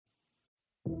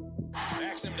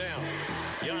Backs him down.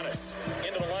 Giannis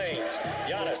into the lane.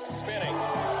 Giannis spinning.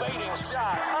 Fading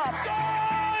shot. Up.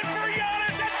 Good for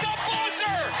Giannis at the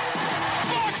buzzer.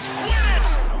 Bucks win it.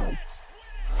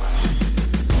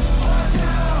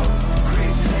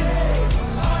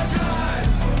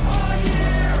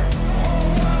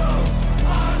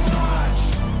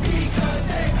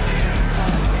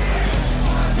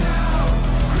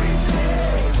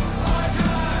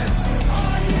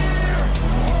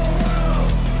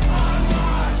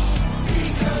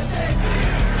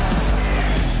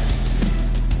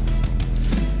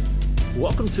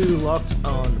 Welcome to Locked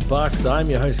on Bucks. I'm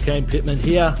your host, Kane Pittman,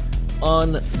 here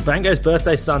on Bango's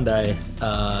birthday Sunday.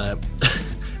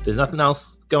 There's nothing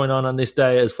else going on this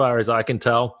day as far as I can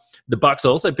tell. The Bucks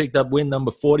also picked up win number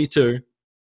 42.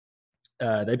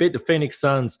 They beat the Phoenix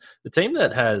Suns, the team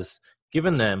that has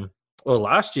given them, well,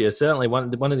 last year, certainly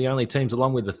one of the only teams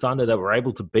along with the Thunder that were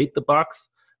able to beat the Bucks.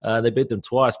 They beat them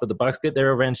twice, but the Bucks get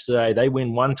their revenge today. They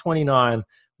win 129-108.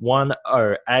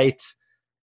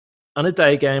 On a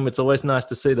day game, it's always nice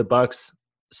to see the Bucks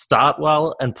start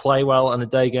well and play well on a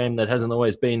day game. That hasn't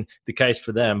always been the case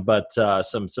for them, but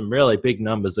some really big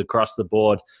numbers across the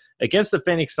board against the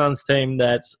Phoenix Suns team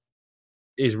that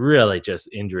is really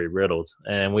just injury riddled.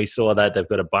 And we saw that they've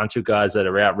got a bunch of guys that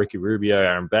are out: Ricky Rubio,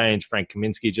 Aaron Baines, Frank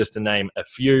Kaminsky, just to name a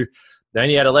few. They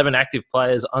only had 11 active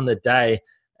players on the day,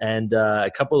 and a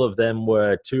couple of them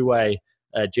were two-way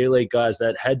G League guys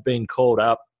that had been called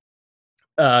up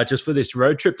just for this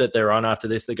road trip that they're on. After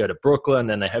this, they go to Brooklyn,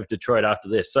 then they have Detroit after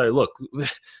this. So look,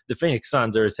 the Phoenix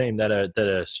Suns are a team that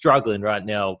are struggling right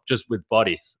now just with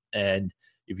bodies. And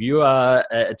if you are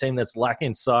a team that's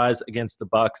lacking size against the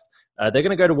Bucks, they're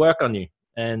going to go to work on you.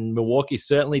 And Milwaukee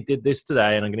certainly did this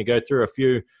today. And I'm going to go through a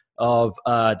few of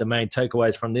the main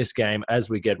takeaways from this game as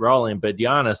we get rolling. But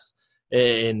Giannis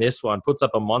in this one puts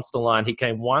up a monster line. He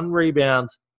came 1 rebound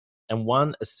and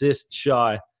 1 assist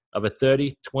shy of a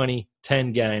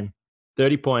 30-20-10 game.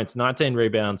 30 points, 19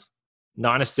 rebounds,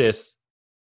 9 assists.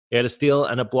 He had a steal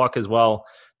and a block as well.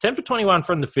 10 for 21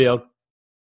 from the field.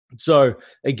 So,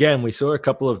 again, we saw a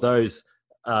couple of those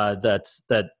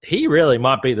that he really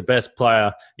might be the best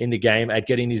player in the game at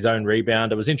getting his own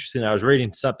rebound. It was interesting. I was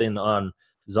reading something on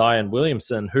Zion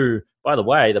Williamson, who, by the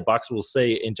way, the Bucks will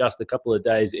see in just a couple of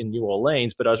days in New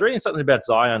Orleans. But I was reading something about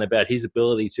Zion, about his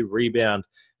ability to rebound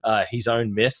his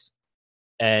own miss.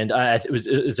 And it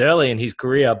was early in his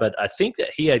career, but I think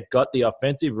that he had got the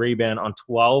offensive rebound on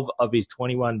 12 of his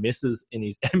 21 misses in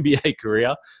his NBA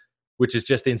career, which is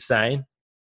just insane.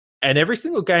 And every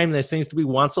single game, there seems to be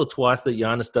once or twice that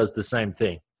Giannis does the same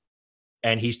thing.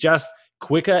 And he's just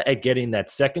quicker at getting that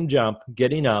second jump,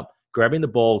 getting up, grabbing the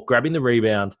ball, grabbing the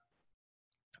rebound,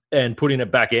 and putting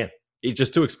it back in. He's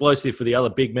just too explosive for the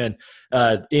other big men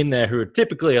in there who are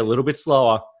typically a little bit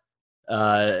slower.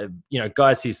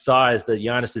 Guys his size that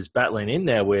Giannis is battling in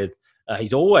there with,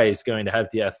 he's always going to have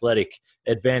the athletic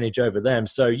advantage over them.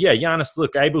 So, yeah, Giannis,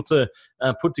 look, able to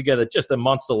put together just a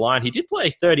monster line. He did play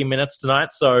 30 minutes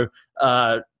tonight, so,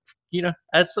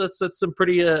 that's some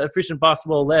pretty efficient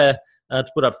basketball there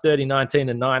to put up 30, 19,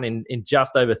 and 9 in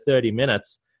just over 30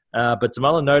 minutes. But some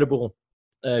other notable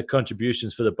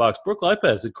contributions for the Bucks. Brook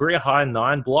Lopez, a career-high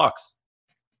 9 blocks.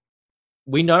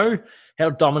 We know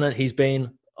how dominant he's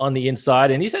been on the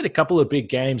inside, and he's had a couple of big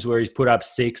games where he's put up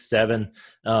 6, 7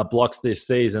 blocks this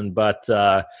season. But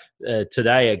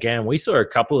today, again, we saw a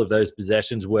couple of those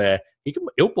possessions where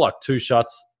he'll block 2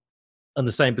 shots on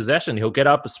the same possession. He'll get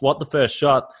up, swat the first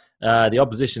shot. The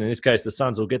opposition, in this case, the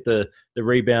Suns, will get the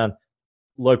rebound.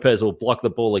 Lopez will block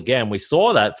the ball again. We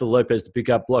saw that for Lopez to pick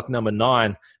up block number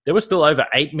 9. There was still over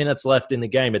 8 minutes left in the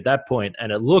game at that point,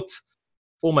 and it looked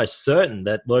almost certain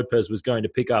that Lopez was going to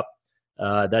pick up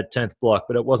that 10th block,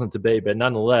 but it wasn't to be. But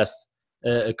nonetheless,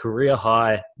 a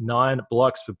career-high 9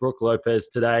 blocks for Brook Lopez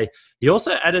today. He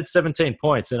also added 17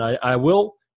 points, and I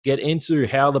will get into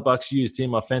how the Bucks used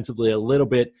him offensively a little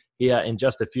bit here in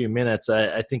just a few minutes.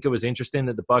 I think it was interesting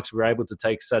that the Bucks were able to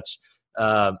take such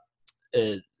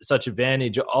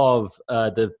advantage of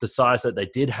the size that they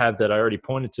did have that I already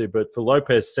pointed to. But for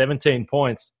Lopez, 17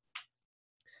 points.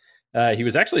 He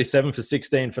was actually 7 for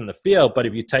 16 from the field, but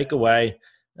if you take away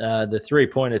the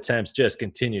 3-point attempts, just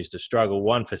continues to struggle.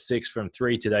 1 for 6 from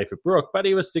 3 today for Brook, but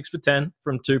he was 6 for 10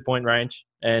 from 2-point range.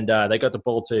 And they got the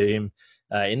ball to him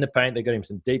in the paint. They got him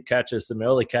some deep catches, some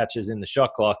early catches in the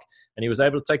shot clock, and he was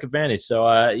able to take advantage. So,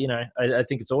 I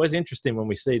think it's always interesting when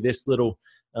we see this little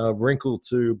wrinkle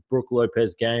to Brook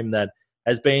Lopez game that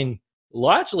has been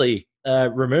largely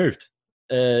removed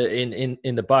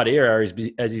in the Bud era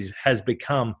as he has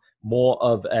become more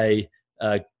of a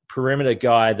perimeter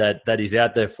guy that is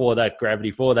out there for that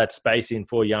gravity, for that spacing,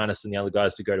 for Giannis and the other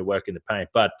guys to go to work in the paint.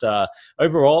 But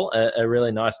overall, a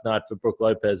really nice night for Brook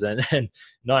Lopez and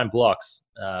 9 blocks.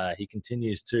 He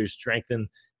continues to strengthen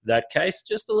that case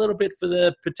just a little bit for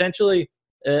the potentially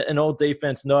an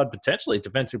all-defense nod, potentially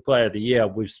Defensive Player of the Year.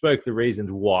 We've spoke the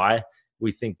reasons why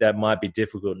we think that might be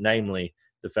difficult, namely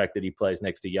the fact that he plays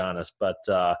next to Giannis. But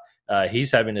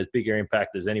he's having as bigger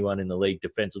impact as anyone in the league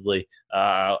defensively.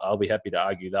 I'll be happy to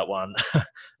argue that one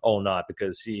all night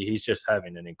because he's just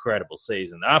having an incredible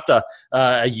season. After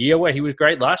a year where he was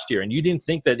great last year and you didn't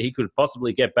think that he could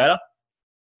possibly get better,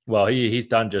 well, he's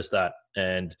done just that.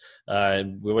 And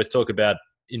we always talk about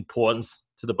importance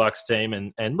to the Bucks team.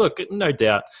 And look, no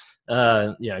doubt,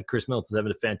 Chris Middleton's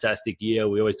having a fantastic year.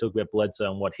 We always talk about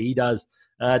Bledsoe and what he does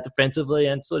defensively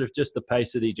and sort of just the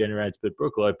pace that he generates. But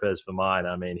Brook Lopez, for mine,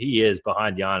 I mean, he is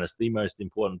behind Giannis the most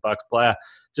important Bucks player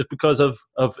just because of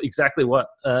exactly what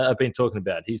I've been talking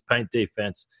about. His paint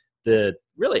defense, the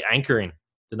really anchoring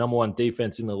the number one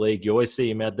defense in the league. You always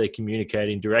see him out there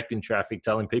communicating, directing traffic,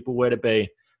 telling people where to be.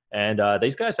 And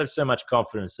these guys have so much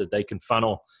confidence that they can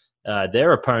funnel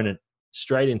their opponent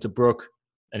straight into Brook,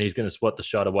 and he's going to swat the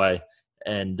shot away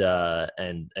and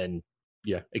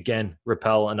again,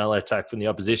 repel another attack from the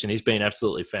opposition. He's been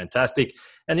absolutely fantastic.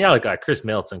 And the other guy, Chris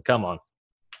Middleton, come on.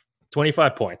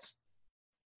 25 points,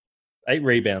 8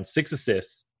 rebounds, 6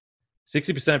 assists,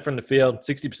 60% from the field,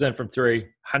 60% from 3,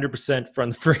 100% from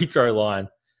the free throw line.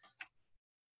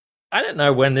 I don't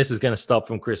know when this is going to stop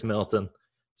from Chris Middleton.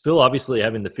 Still obviously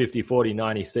having the 50, 40,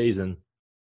 90 season.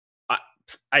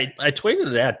 I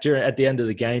tweeted it out at the end of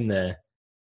the game there.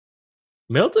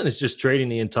 Middleton is just treating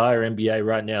the entire NBA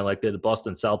right now like they're the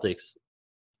Boston Celtics.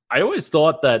 I always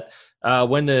thought that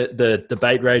when the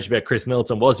debate raged about Chris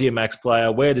Middleton, was he a max player?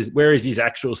 Where is his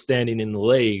actual standing in the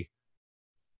league?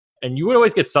 And you would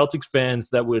always get Celtics fans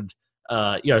that would,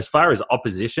 as far as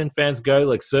opposition fans go,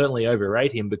 like certainly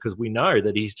overrate him because we know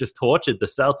that he's just tortured the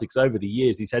Celtics over the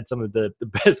years. He's had some of the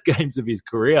best games of his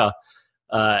career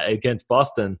against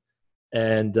Boston.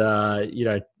 And,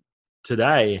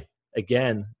 today,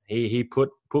 again, he put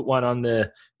one on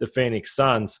the Phoenix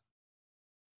Suns.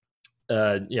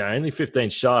 Only 15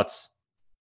 shots.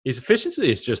 His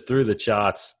efficiency is just through the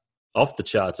charts, off the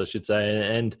charts, I should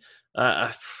say. And,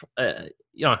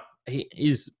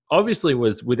 he's obviously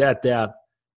was without doubt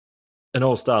an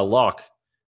all-star lock.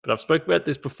 But I've spoken about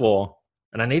this before,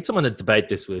 and I need someone to debate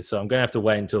this with. So I'm going to have to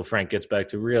wait until Frank gets back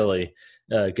to really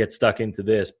get stuck into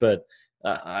this. But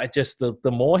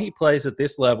the more he plays at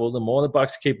this level, the more the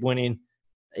Bucks keep winning.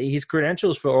 His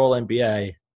credentials for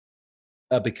All-NBA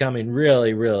are becoming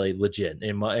really, really legit,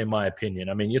 in my opinion.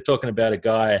 I mean, you're talking about a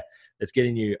guy that's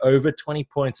getting you over 20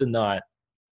 points a night,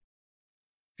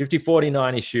 50, 40,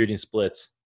 90 shooting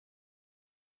splits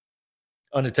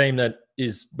on a team that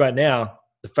is right now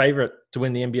the favorite to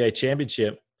win the NBA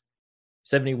championship,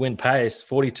 70-win pace,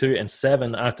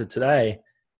 42-7 after today.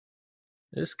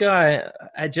 This guy,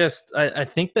 I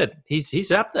think that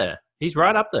he's up there. He's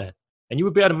right up there. And you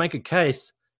would be able to make a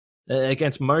case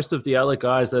against most of the other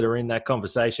guys that are in that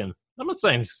conversation. I'm not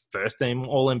saying he's first team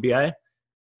All-NBA.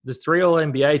 There's 3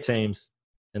 All-NBA teams,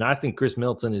 and I think Chris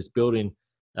Middleton is building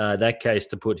that case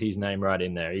to put his name right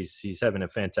in there. He's having a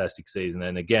fantastic season.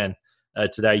 And again,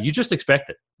 today, you just expect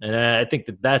it. And I think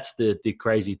that's the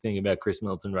crazy thing about Chris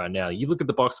Middleton right now. You look at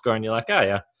the box score and you're like, oh,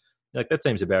 yeah, that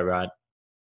seems about right.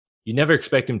 You never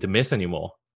expect him to miss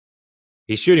anymore.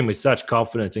 He's shooting with such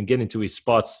confidence and getting to his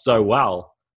spots so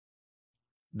well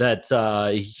that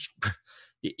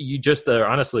you just are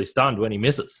honestly stunned when he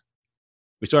misses.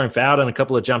 We saw him fouled on a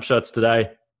couple of jump shots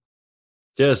today.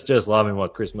 Just loving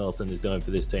what Chris Middleton is doing for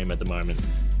this team at the moment.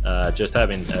 Just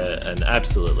having an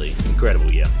absolutely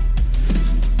incredible year.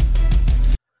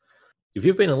 If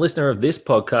you've been a listener of this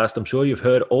podcast, I'm sure you've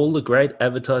heard all the great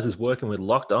advertisers working with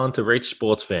Locked On to reach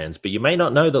sports fans, but you may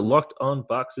not know that Locked On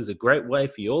Bucks is a great way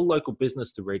for your local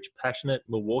business to reach passionate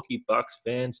Milwaukee Bucks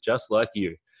fans just like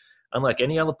you. Unlike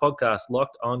any other podcast,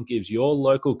 Locked On gives your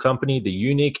local company the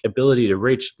unique ability to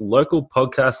reach local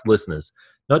podcast listeners.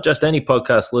 Not just any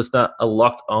podcast listener, a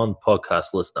Locked On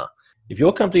podcast listener. If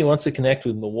your company wants to connect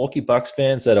with Milwaukee Bucks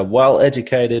fans that are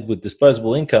well-educated with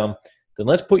disposable income, then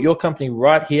let's put your company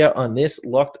right here on this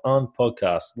Locked On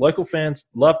podcast. Local fans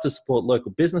love to support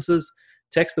local businesses.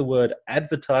 Text the word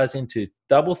advertising to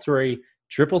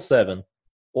 33777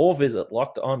 or visit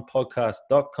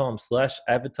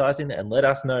lockedonpodcast.com/advertising and let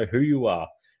us know who you are.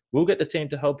 We'll get the team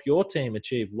to help your team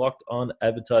achieve Locked On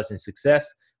advertising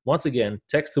success. Once again,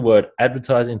 text the word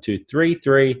advertising to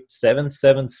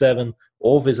 33777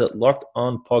 or visit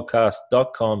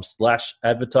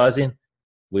lockedonpodcast.com/advertising.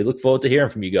 We look forward to hearing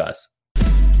from you guys.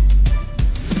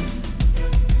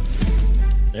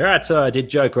 All right, so I did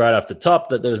joke right off the top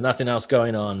that there was nothing else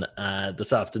going on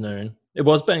this afternoon. It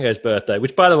was Bengo's birthday,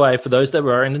 which, by the way, for those that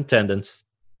were in attendance,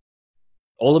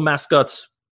 all the mascots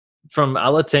from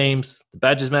other teams, the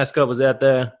Badgers mascot was out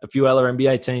there, a few other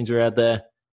NBA teams were out there.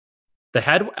 They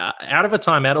had, out of a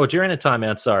timeout, or during a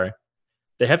timeout, sorry,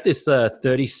 they have this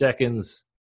 30 seconds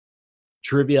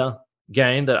trivia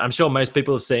game that I'm sure most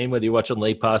people have seen, whether you watch on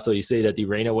League Pass or you see it at the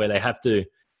arena, where they have to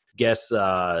guess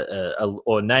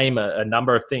or name a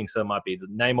number of things. So it might be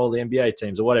name all the NBA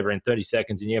teams or whatever in 30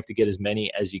 seconds, and you have to get as many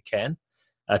as you can.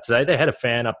 Today they had a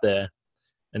fan up there,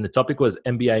 and the topic was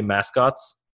NBA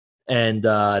mascots. And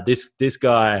this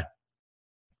guy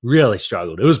really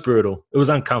struggled. It was brutal. It was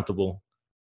uncomfortable.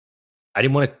 I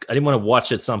didn't want to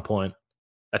watch at some point.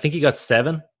 I think he got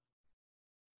 7.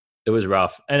 It was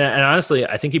rough. And honestly,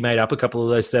 I think he made up a couple of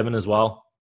those 7 as well.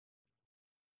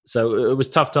 So it was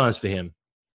tough times for him.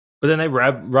 But then they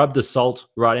rubbed the salt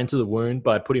right into the wound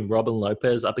by putting Robin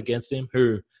Lopez up against him,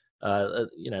 who,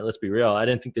 let's be real, I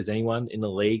don't think there's anyone in the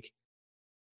league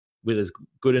with as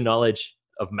good a knowledge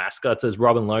of mascots as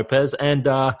Robin Lopez. And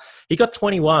he got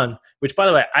 21, which, by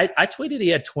the way, I tweeted he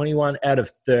had 21 out of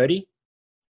 30.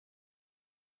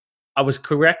 I was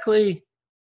correctly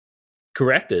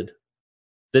corrected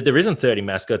that there isn't 30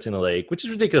 mascots in the league, which is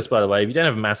ridiculous, by the way. If you don't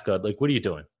have a mascot, like, what are you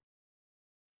doing?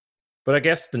 But I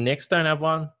guess the Knicks don't have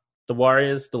one. The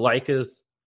Warriors, the Lakers,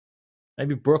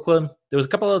 maybe Brooklyn. There was a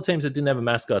couple other teams that didn't have a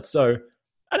mascot. So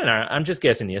I don't know. I'm just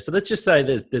guessing here. So let's just say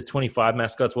there's 25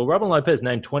 mascots. Well, Robin Lopez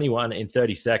named 21 in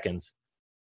 30 seconds.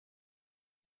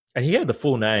 And he had the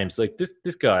full names. Like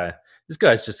this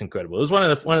guy's just incredible. It was one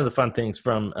of the fun things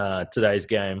from today's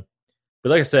game.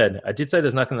 But like I said, I did say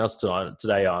there's nothing else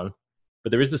today on.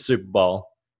 But there is the Super Bowl.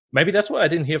 Maybe that's why I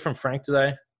didn't hear from Frank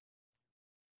today.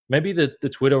 Maybe the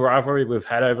Twitter rivalry we've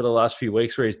had over the last few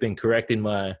weeks, where he's been correcting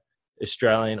my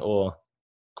Australian or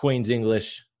Queen's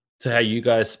English to how you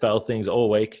guys spell things all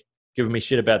week, giving me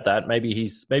shit about that. Maybe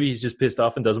he's just pissed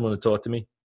off and doesn't want to talk to me.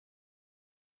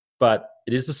 But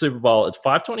it is the Super Bowl. It's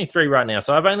 5:23 right now.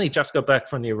 So I've only just got back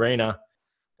from the arena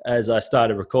as I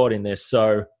started recording this.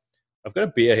 So I've got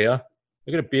a beer here.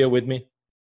 I've got a beer with me.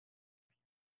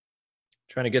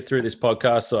 Trying to get through this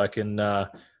podcast so I can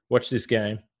watch this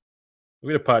game.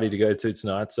 We've got a party to go to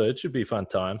tonight, so it should be fun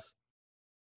times.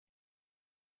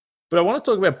 But I want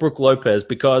to talk about Brook Lopez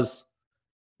because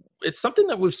it's something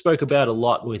that we've spoke about a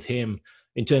lot with him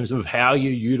in terms of how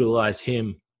you utilize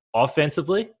him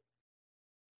offensively.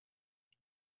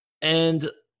 And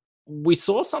we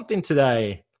saw something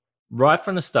today right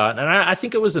from the start, and I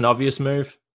think it was an obvious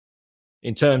move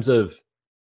in terms of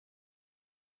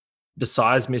the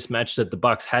size mismatch that the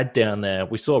Bucks had down there.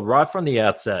 We saw right from the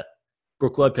outset,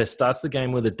 Brook Lopez starts the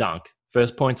game with a dunk.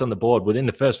 First points on the board within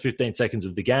the first 15 seconds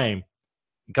of the game.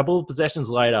 A couple of possessions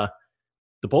later,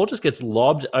 the ball just gets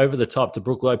lobbed over the top to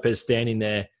Brook Lopez standing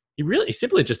there. He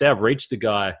simply just outreached the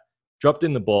guy, dropped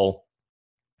in the ball,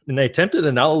 and they attempted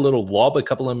another little lob a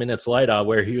couple of minutes later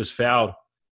where he was fouled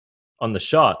on the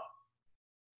shot.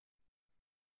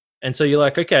 And so you're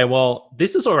like, okay, well,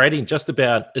 this is already just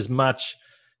about as much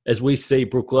as we see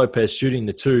Brook Lopez shooting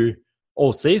the 2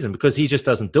 all season, because he just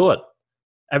doesn't do it.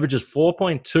 Averages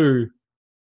 4.2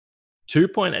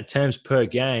 2-point attempts per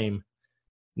game.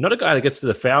 Not a guy that gets to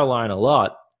the foul line a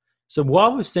lot. So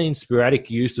while we've seen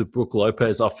sporadic use of Brook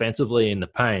Lopez offensively in the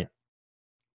paint,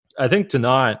 I think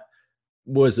tonight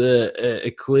was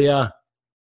a clear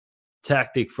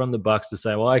tactic from the Bucks to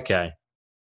say, well, okay,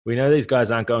 we know these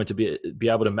guys aren't going to be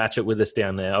able to match it with us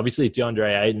down there. Obviously,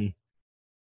 DeAndre Ayton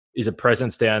is a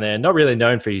presence down there, not really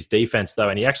known for his defense, though,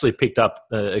 and he actually picked up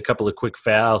a couple of quick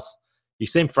fouls. He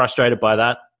seemed frustrated by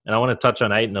that, and I want to touch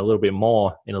on Ayton a little bit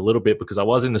more in a little bit because I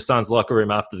was in the Suns' locker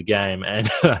room after the game, and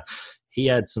he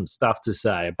had some stuff to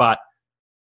say. But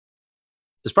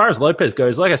as far as Lopez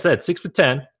goes, like I said, 6 for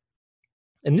 10,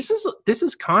 and this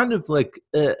is kind of like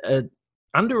a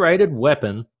underrated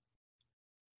weapon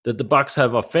that the Bucks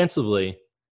have offensively,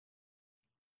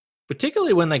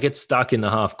 particularly when they get stuck in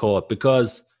the half court,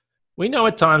 because we know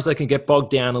at times they can get bogged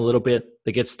down a little bit.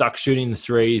 They get stuck shooting the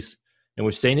threes, and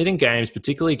we've seen it in games,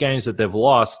 particularly games that they've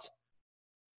lost.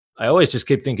 I always just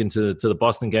keep thinking to the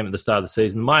Boston game at the start of the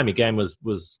season. The Miami game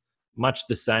was much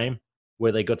the same,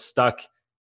 where they got stuck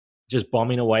just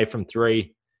bombing away from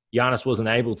three. Giannis wasn't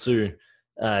able to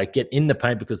get in the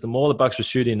paint because the more the Bucks were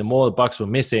shooting, the more the Bucks were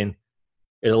missing.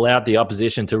 It allowed the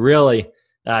opposition to really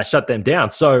shut them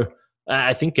down. So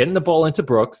I think getting the ball into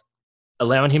Brook,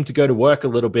 allowing him to go to work a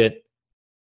little bit,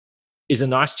 is a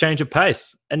nice change of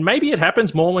pace. And maybe it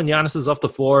happens more when Giannis is off the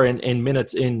floor in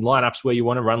minutes, in lineups where you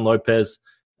want to run Lopez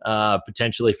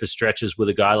potentially for stretches with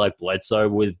a guy like Bledsoe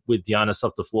with Giannis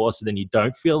off the floor, so then you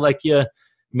don't feel like you're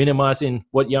minimizing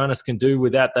what Giannis can do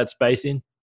without that spacing.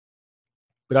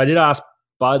 But I did ask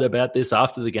Bud about this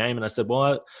after the game, and I said,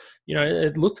 well,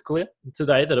 it looked clear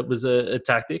today that it was a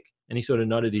tactic, and he sort of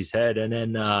nodded his head. And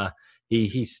then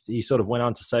he sort of went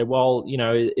on to say, well,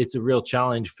 it's a real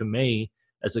challenge for me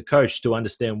as a coach to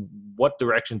understand what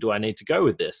direction do I need to go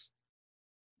with this.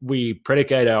 We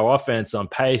predicate our offense on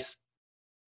pace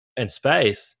and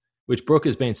space, which Brook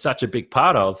has been such a big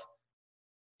part of.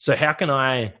 So how can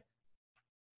I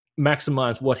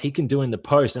maximize what he can do in the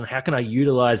post, and how can I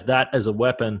utilize that as a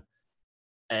weapon?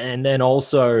 And then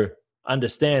also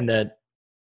understand that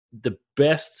the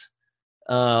best,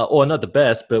 or not the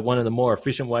best, but one of the more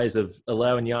efficient ways of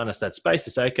allowing Giannis that space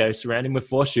is, okay, surround him with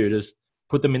 4 shooters,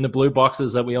 put them in the blue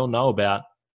boxes that we all know about,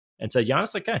 and say,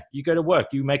 Giannis, okay, you go to work.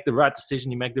 You make the right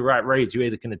decision. You make the right reads. You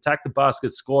either can attack the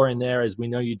basket, score in there, as we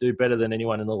know you do better than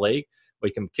anyone in the league, or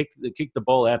you can kick the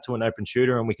ball out to an open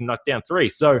shooter and we can knock down 3.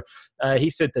 So he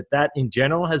said that in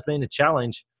general has been a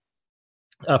challenge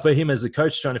for him as a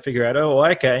coach, trying to figure out,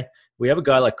 okay, we have a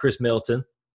guy like Chris Middleton.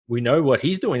 We know what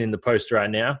he's doing in the post right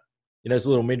now. Those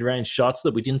little mid-range shots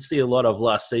that we didn't see a lot of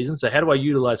last season. So how do I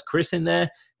utilize Chris in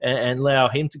there and allow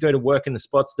him to go to work in the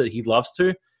spots that he loves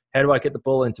to? How do I get the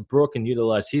ball into Brook and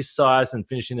utilize his size and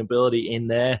finishing ability in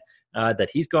there that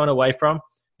he's gone away from?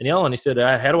 And the other one, he said,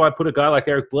 how do I put a guy like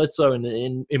Eric Bledsoe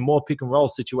in more pick-and-roll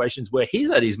situations where he's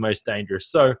at his most dangerous?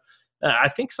 So I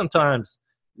think sometimes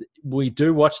we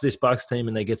do watch this Bucks team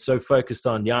and they get so focused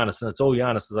on Giannis, and it's all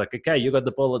Giannis. It's like, okay, you got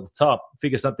the ball at the top,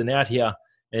 figure something out here.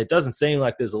 And it doesn't seem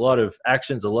like there's a lot of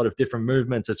actions, a lot of different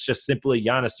movements. It's just simply,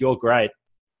 Giannis, you're great.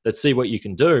 Let's see what you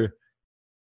can do.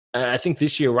 I think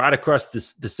this year, right across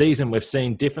the season, we've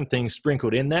seen different things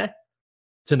sprinkled in there.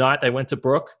 Tonight, they went to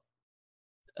Brook.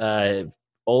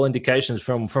 All indications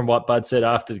from what Bud said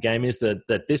after the game is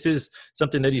that this is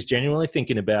something that he's genuinely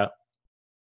thinking about,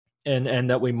 and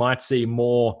that we might see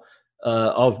more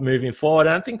of moving forward.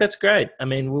 And I think that's great. I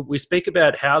mean, we speak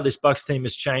about how this Bucks team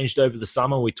has changed over the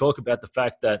summer. We talk about the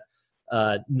fact that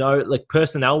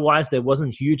personnel-wise, there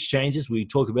wasn't huge changes. We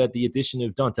talk about the addition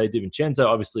of Dante DiVincenzo.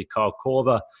 Obviously, Kyle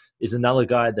Korver is another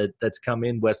guy that's come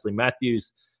in, Wesley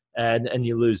Matthews, and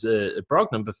you lose a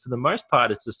Brogdon. But for the most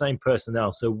part, it's the same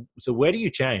personnel. So where do you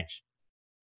change?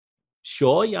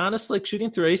 Sure, Giannis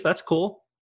shooting threes, that's cool.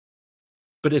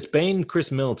 But it's been Chris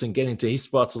Middleton getting to his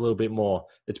spots a little bit more.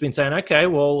 It's been saying, okay,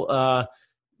 well,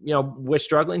 we're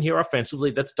struggling here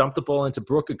offensively. Let's dump the ball into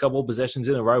Brook a couple of possessions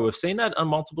in a row. We've seen that on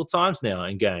multiple times now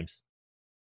in games.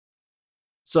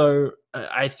 So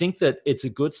I think that it's a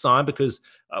good sign, because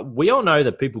we all know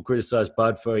that people criticize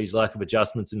Bud for his lack of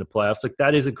adjustments in the playoffs.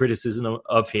 That is a criticism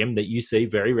of him that you see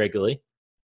very regularly.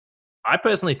 I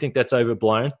personally think that's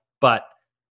overblown. But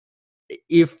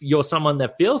if you're someone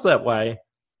that feels that way,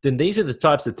 then these are the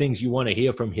types of things you want to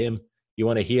hear from him. You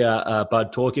want to hear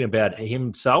Bud talking about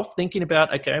himself, thinking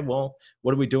about, okay, well,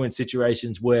 what do we do in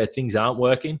situations where things aren't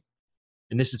working?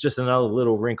 And this is just another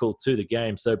little wrinkle to the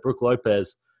game. So Brook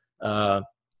Lopez,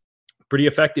 pretty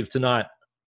effective tonight.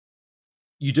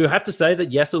 You do have to say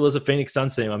that, yes, it was a Phoenix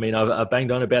Suns team. I mean, I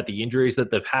banged on about the injuries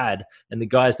that they've had and the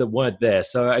guys that weren't there.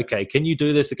 So, okay, can you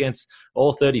do this against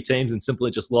all 30 teams and simply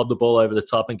just lob the ball over the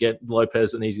top and get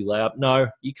Lopez an easy layup? No,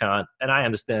 you can't. And I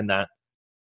understand that.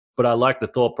 But I like the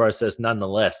thought process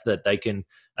nonetheless, that they can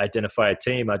identify a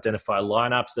team, identify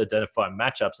lineups, identify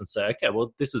matchups, and say, okay,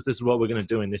 well, this is what we're going to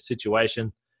do in this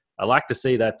situation. I like to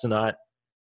see that tonight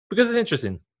because it's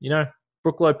interesting.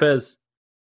 Brook Lopez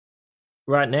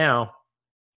right now,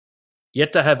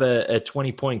 yet to have a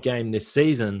 20-point game this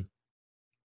season.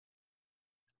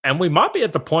 And we might be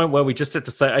at the point where we just have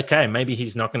to say, okay, maybe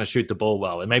he's not going to shoot the ball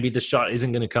well, and maybe the shot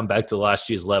isn't going to come back to last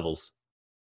year's levels.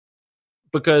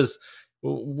 Because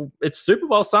it's Super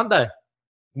Bowl Sunday.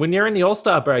 We're nearing the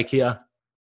All-Star break here.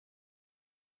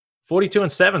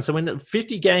 42-7. So we're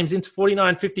 50 games into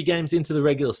 50 games into the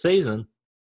regular season.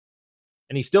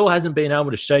 And he still hasn't been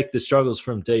able to shake the struggles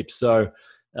from deep. So,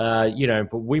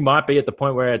 but we might be at the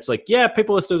point where it's like, yeah,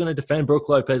 people are still going to defend Brook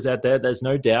Lopez out there. There's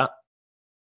no doubt.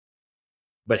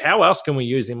 But how else can we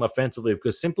use him offensively?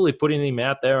 Because simply putting him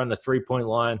out there on the three-point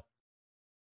line,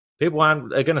 people are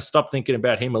going to stop thinking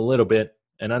about him a little bit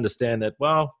and understand that,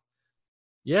 well,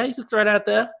 yeah, he's a threat out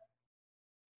there.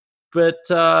 But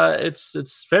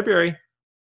it's February,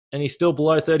 and he's still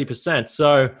below 30%.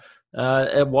 So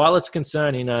while it's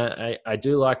concerning, I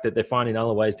do like that they're finding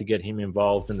other ways to get him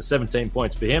involved. And the 17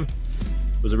 points for him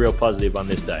was a real positive on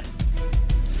this day.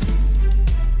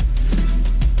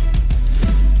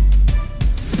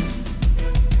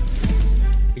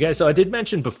 Okay, so I did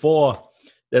mention before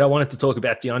that I wanted to talk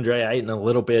about DeAndre Ayton a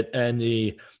little bit and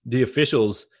the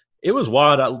officials. It was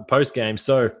wild post game.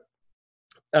 So,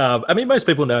 I mean, most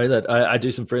people know that I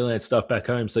do some freelance stuff back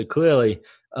home. So clearly,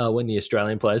 when the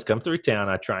Australian players come through town,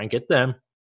 I try and get them,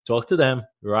 talk to them,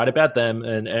 write about them,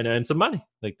 and earn some money.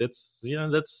 Like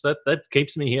that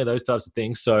keeps me here. Those types of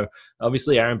things. So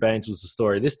obviously, Aaron Baines was the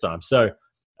story this time. So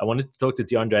I wanted to talk to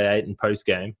DeAndre Ayton post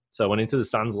game. So I went into the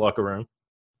Suns locker room,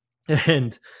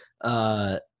 and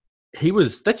he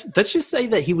was. Let's just say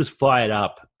that he was fired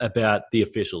up about the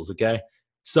officials. Okay,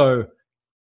 so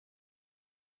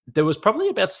there was probably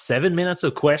about 7 minutes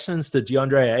of questions to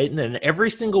DeAndre Ayton, and every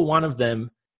single one of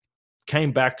them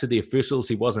came back to the officials.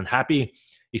 He wasn't happy.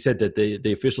 He said that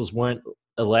the officials weren't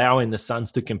allowing the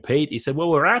Suns to compete. He said, well,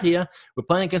 we're out here. We're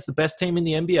playing against the best team in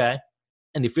the NBA,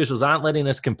 and the officials aren't letting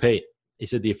us compete. He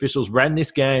said the officials ran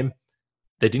this game.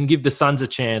 They didn't give the Suns a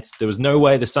chance. There was no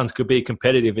way the Suns could be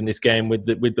competitive in this game with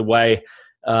the way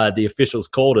the officials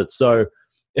called it. So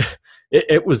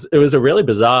it was a really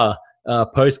bizarre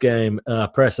post-game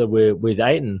presser with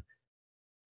Ayton.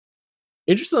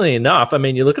 Interestingly enough, I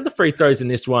mean, you look at the free throws in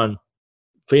this one.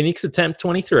 Phoenix attempt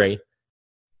 23.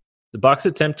 The Bucks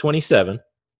attempt 27.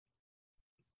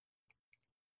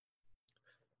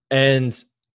 And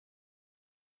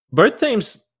both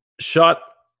teams shot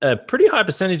a pretty high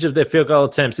percentage of their field goal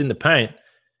attempts in the paint.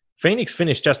 Phoenix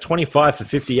finished just 25 for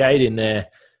 58 in there,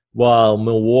 while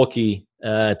Milwaukee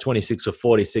 26 for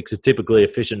 46, a typically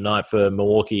efficient night for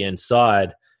Milwaukee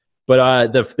inside.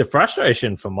 But the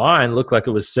frustration for mine looked like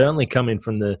it was certainly coming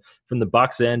from the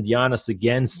Bucks end. Giannis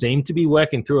again seemed to be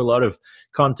working through a lot of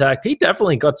contact. He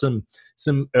definitely got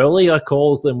some earlier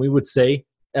calls than we would see.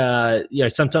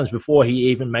 Sometimes before he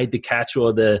even made the catch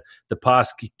or the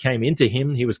pass came into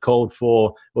him, he was called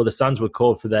for, or the Suns were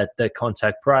called for that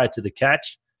contact prior to the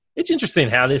catch. It's interesting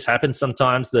how this happens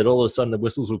sometimes, that all of a sudden the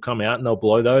whistles will come out and they'll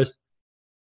blow those.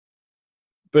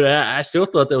 But I still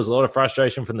thought there was a lot of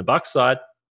frustration from the Bucks side.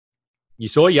 You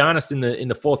saw Giannis in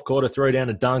the fourth quarter throw down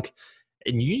a dunk,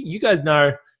 and you guys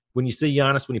know when you see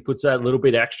Giannis, when he puts that little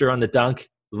bit extra on the dunk,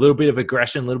 a little bit of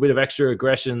aggression, a little bit of extra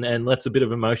aggression, and lets a bit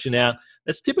of emotion out,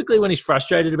 that's typically when he's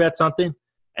frustrated about something.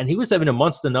 And he was having a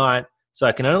monster night, so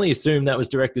I can only assume that was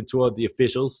directed toward the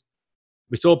officials.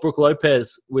 We saw Brook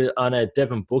Lopez on a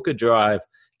Devin Booker drive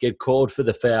get called for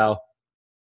the foul.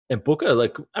 And Booker,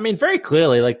 very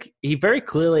clearly, he very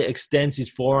clearly extends his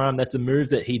forearm. That's a move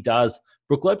that he does.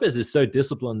 Brook Lopez is so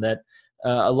disciplined that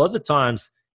a lot of the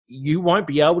times you won't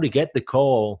be able to get the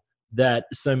call that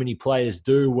so many players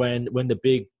do when the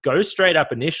big goes straight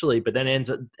up initially, but then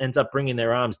ends up bringing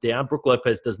their arms down. Brook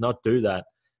Lopez does not do that.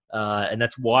 And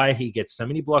that's why he gets so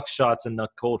many block shots and not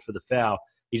called for the foul.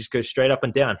 He just goes straight up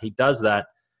and down. He does that.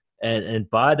 And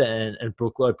Bud and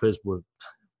Brook Lopez were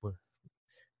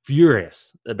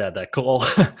furious about that call,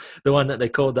 the one that they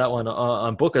called that one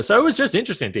on Booker. So it was just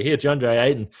interesting to hear DeAndre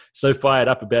Ayton so fired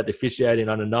up about the officiating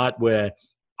on a night where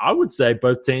I would say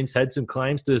both teams had some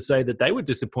claims to say that they were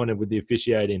disappointed with the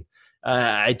officiating.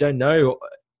 I don't know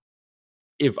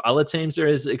if other teams are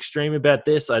as extreme about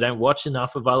this. I don't watch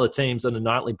enough of other teams on a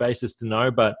nightly basis to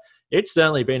know, but it's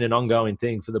certainly been an ongoing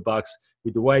thing for the Bucks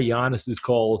with the way Giannis is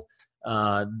called,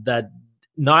 that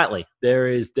nightly there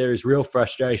is real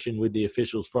frustration with the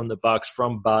officials from the Bucks,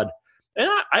 from Bud. And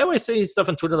I always see stuff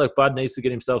on Twitter like Bud needs to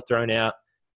get himself thrown out.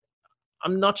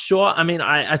 I'm not sure. I mean,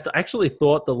 I actually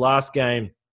thought the last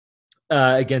game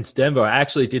against Denver, I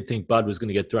actually did think Bud was going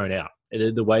to get thrown out.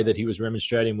 The way that he was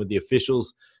remonstrating with the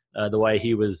officials, the way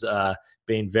he was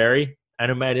being very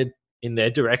animated in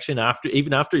their direction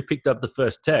even after he picked up the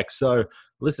first text. So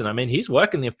listen, I mean, he's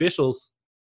working the officials.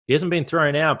 He hasn't been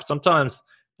thrown out. But sometimes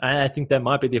I think that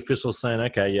might be the officials saying,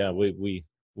 okay, yeah, we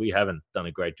haven't done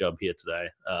a great job here today.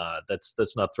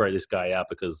 Let's not throw this guy out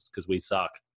because we suck.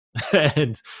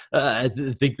 And I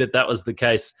think that was the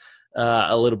case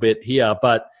a little bit here.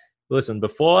 But listen,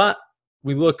 before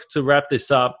we look to wrap this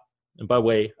up, and by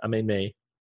we, I mean me,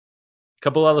 a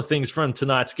couple other things from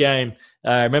tonight's game.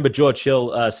 Remember George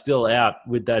Hill still out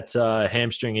with that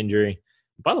hamstring injury.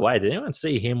 By the way, did anyone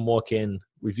see him walk in?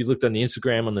 If you looked on the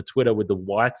Instagram, on the Twitter, with the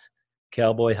white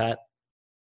cowboy hat?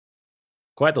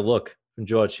 Quite the look from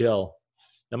George Hill.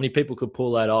 Not many people could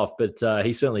pull that off, but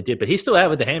he certainly did. But he's still out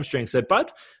with the hamstring. So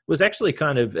Bud was actually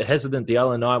kind of hesitant the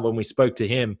other night when we spoke to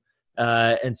him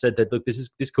and said that, look,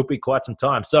 this could be quite some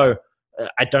time. So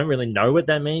I don't really know what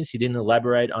that means. He didn't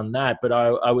elaborate on that, but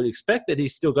I would expect that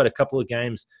he's still got a couple of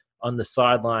games on the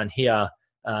sideline here.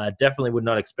 Definitely would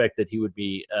not expect that he would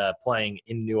be playing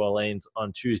in New Orleans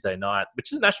on Tuesday night,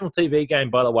 which is a national TV game,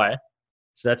 by the way.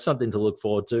 So that's something to look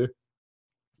forward to.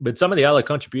 But some of the other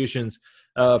contributions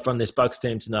from this Bucks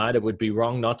team tonight, it would be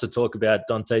wrong not to talk about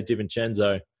Donte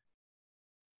DiVincenzo.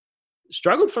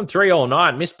 Struggled from three all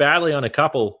night, missed badly on a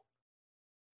couple.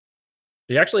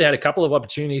 He actually had a couple of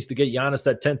opportunities to get Giannis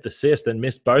that 10th assist and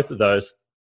missed both of those.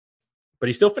 But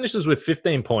he still finishes with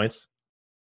 15 points,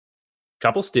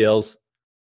 couple steals,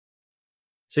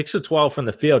 6 for 12 from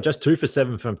the field, just 2 for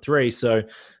 7 from three. So,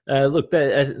 look,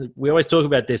 we always talk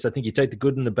about this. I think you take the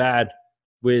good and the bad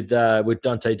with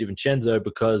Donte DiVincenzo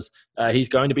because he's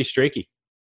going to be streaky.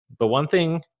 But one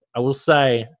thing I will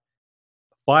say,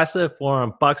 Fiserv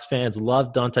Forum Bucks fans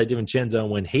love Donte DiVincenzo. And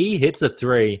when he hits a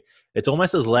three, it's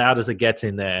almost as loud as it gets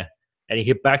in there. And he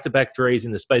hit back-to-back threes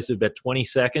in the space of about 20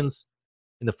 seconds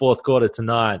in the fourth quarter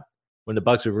tonight when the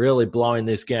Bucks were really blowing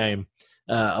this game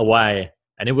away.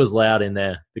 And it was loud in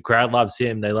there. The crowd loves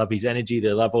him. They love his energy.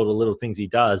 They love all the little things he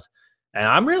does. And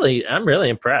I'm really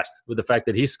impressed with the fact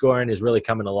that his scoring is really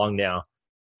coming along now.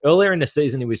 Earlier in the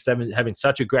season, he was having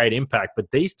such a great impact.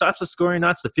 But these types of scoring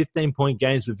nights, the 15-point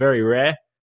games, were very rare.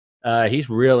 He's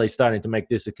really starting to make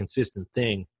this a consistent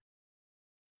thing.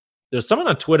 There was someone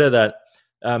on Twitter that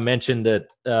mentioned that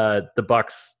the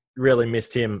Bucks really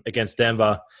missed him against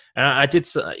Denver. And I did,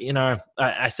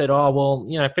 I said, oh,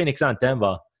 well, Phoenix aren't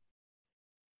Denver.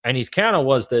 And his counter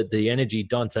was that the energy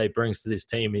Donte brings to this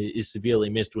team is severely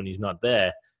missed when he's not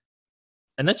there.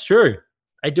 And that's true.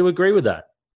 I do agree with that.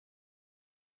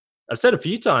 I've said a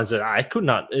few times that I could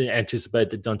not anticipate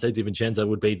that Donte DiVincenzo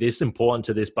would be this important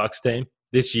to this Bucks team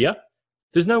this year.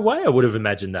 There's no way I would have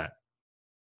imagined that.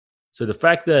 So the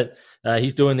fact that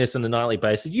he's doing this on a nightly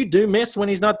basis, you do miss when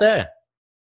he's not there.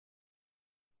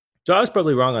 So I was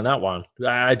probably wrong on that one.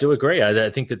 I do agree. I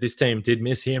think that this team did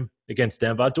miss him against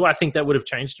Denver. Do I think that would have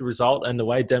changed the result and the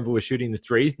way Denver was shooting the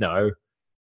threes? No.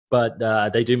 But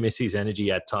they do miss his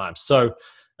energy at times. So,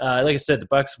 like I said, the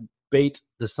Bucks beat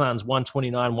the Suns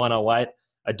 129-108.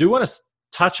 I do want to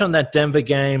touch on that Denver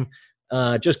game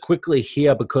just quickly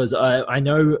here because I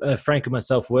know Frank and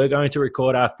myself were going to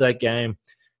record after that game.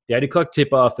 The 8 o'clock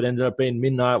tip-off, it ended up being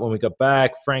midnight when we got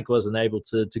back. Frank wasn't able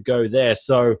to go there.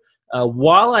 So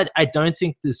while I don't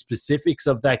think the specifics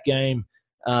of that game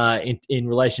in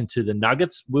relation to the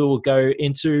Nuggets we will go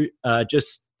into,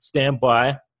 just stand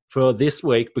by for this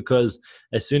week because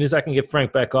as soon as I can get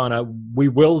Frank back on, we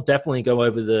will definitely go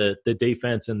over the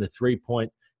defense and the three-point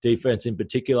defense in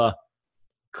particular.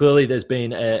 Clearly, there's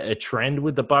been a trend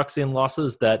with the Bucks in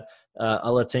losses that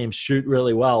other teams shoot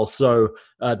really well. So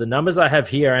the numbers I have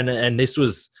here, and this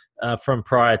was from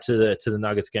prior to the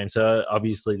Nuggets game, so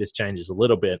obviously this changes a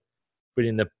little bit. But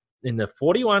in the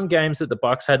 41 games that the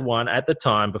Bucks had won at the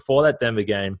time before that Denver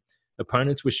game,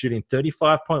 opponents were shooting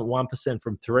 35.1%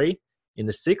 from three. In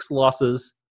the 6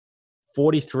 losses,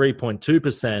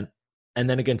 43.2%, and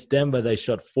then against Denver they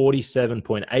shot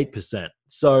 47.8%.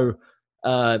 So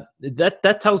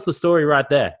that tells the story right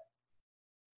there.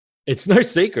 It's no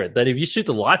secret that if you shoot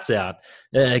the lights out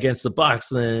against the Bucks,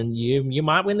 then you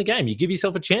might win the game. You give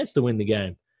yourself a chance to win the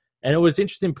game. And it was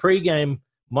interesting pregame.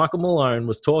 Michael Malone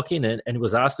was talking and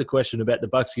was asked a question about the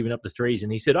Bucks giving up the threes,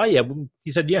 and he said,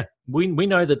 we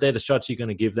know that they're the shots you're going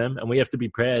to give them, and we have to be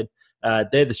prepared.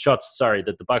 They're the shots,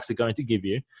 that the Bucks are going to give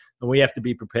you, and we have to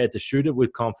be prepared to shoot it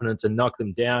with confidence and knock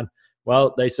them down.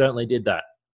 Well, they certainly did that.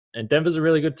 And Denver's a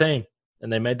really good team, and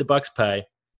they made the Bucks pay.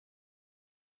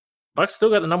 Bucks still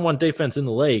got the number 1 defense in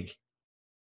the league.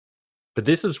 But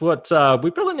this is what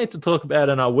we probably need to talk about,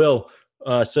 and I will,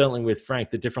 certainly with Frank,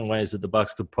 the different ways that the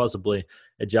Bucks could possibly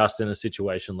adjust in a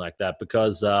situation like that.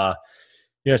 Because,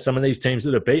 some of these teams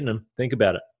that have beaten them, think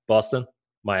about it. Boston,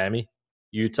 Miami,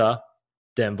 Utah,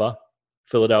 Denver,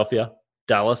 Philadelphia,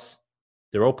 Dallas.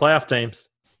 They're all playoff teams.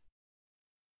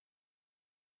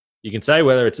 You can say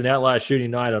whether it's an outlier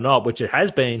shooting night or not, which it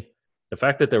has been. The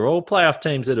fact that they're all playoff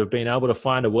teams that have been able to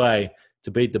find a way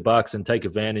to beat the Bucks and take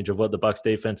advantage of what the Bucks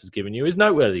defense has given you is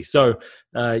noteworthy. So,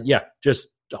 just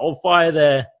hold fire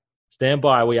there. Stand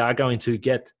by. We are going to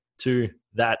get to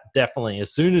that definitely.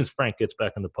 As soon as Frank gets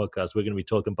back on the podcast, we're going to be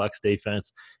talking Bucks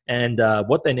defense and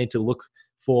what they need to look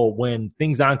for when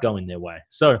things aren't going their way.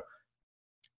 So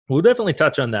we'll definitely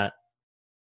touch on that.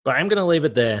 But I'm going to leave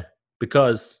it there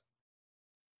because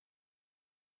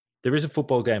there is a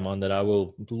football game on that I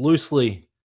will loosely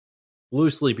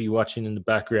be watching in the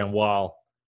background while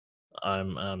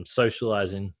I'm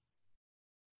socializing,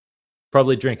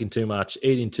 probably drinking too much,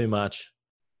 eating too much,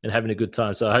 and having a good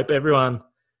time. So I hope everyone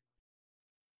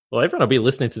will be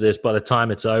listening to this by the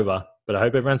time it's over, but I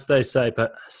hope everyone stays safe.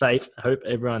 I hope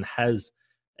everyone has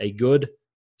a good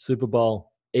Super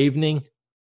Bowl evening.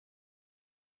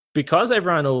 Because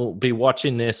everyone will be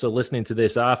watching this or listening to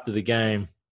this after the game,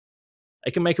 I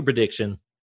can make a prediction.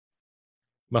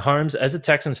 Mahomes, as a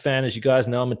Texans fan, as you guys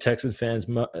know, I'm a Texans fan.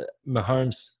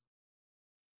 Mahomes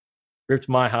ripped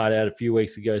my heart out a few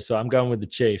weeks ago, so I'm going with the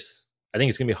Chiefs. I think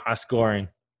it's going to be high scoring.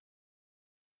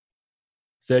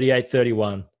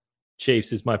 38-31.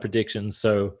 Chiefs is my prediction,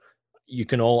 so you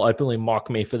can all openly mock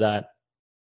me for that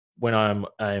when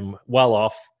I'm well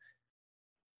off.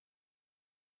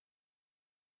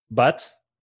 But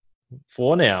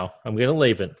for now, I'm going to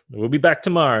leave it. We'll be back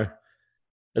tomorrow.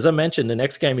 As I mentioned, the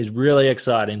next game is really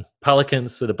exciting.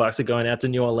 Pelicans, so the Bucks are going out to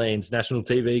New Orleans, national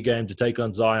TV game to take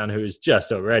on Zion, who is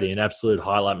just already an absolute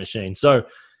highlight machine. So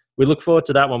we look forward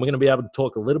to that one. We're going to be able to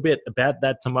talk a little bit about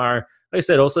that tomorrow. Like I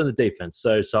said, also the defense.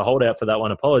 So hold out for that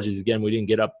one. Apologies again, we didn't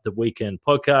get up the weekend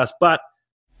podcast. But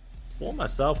for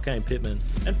myself, Kane Pittman,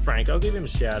 and Frank, I'll give him a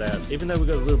shout out. Even though we've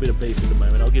got a little bit of beef at the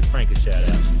moment, I'll give Frank a shout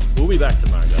out. We'll be back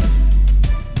tomorrow, guys.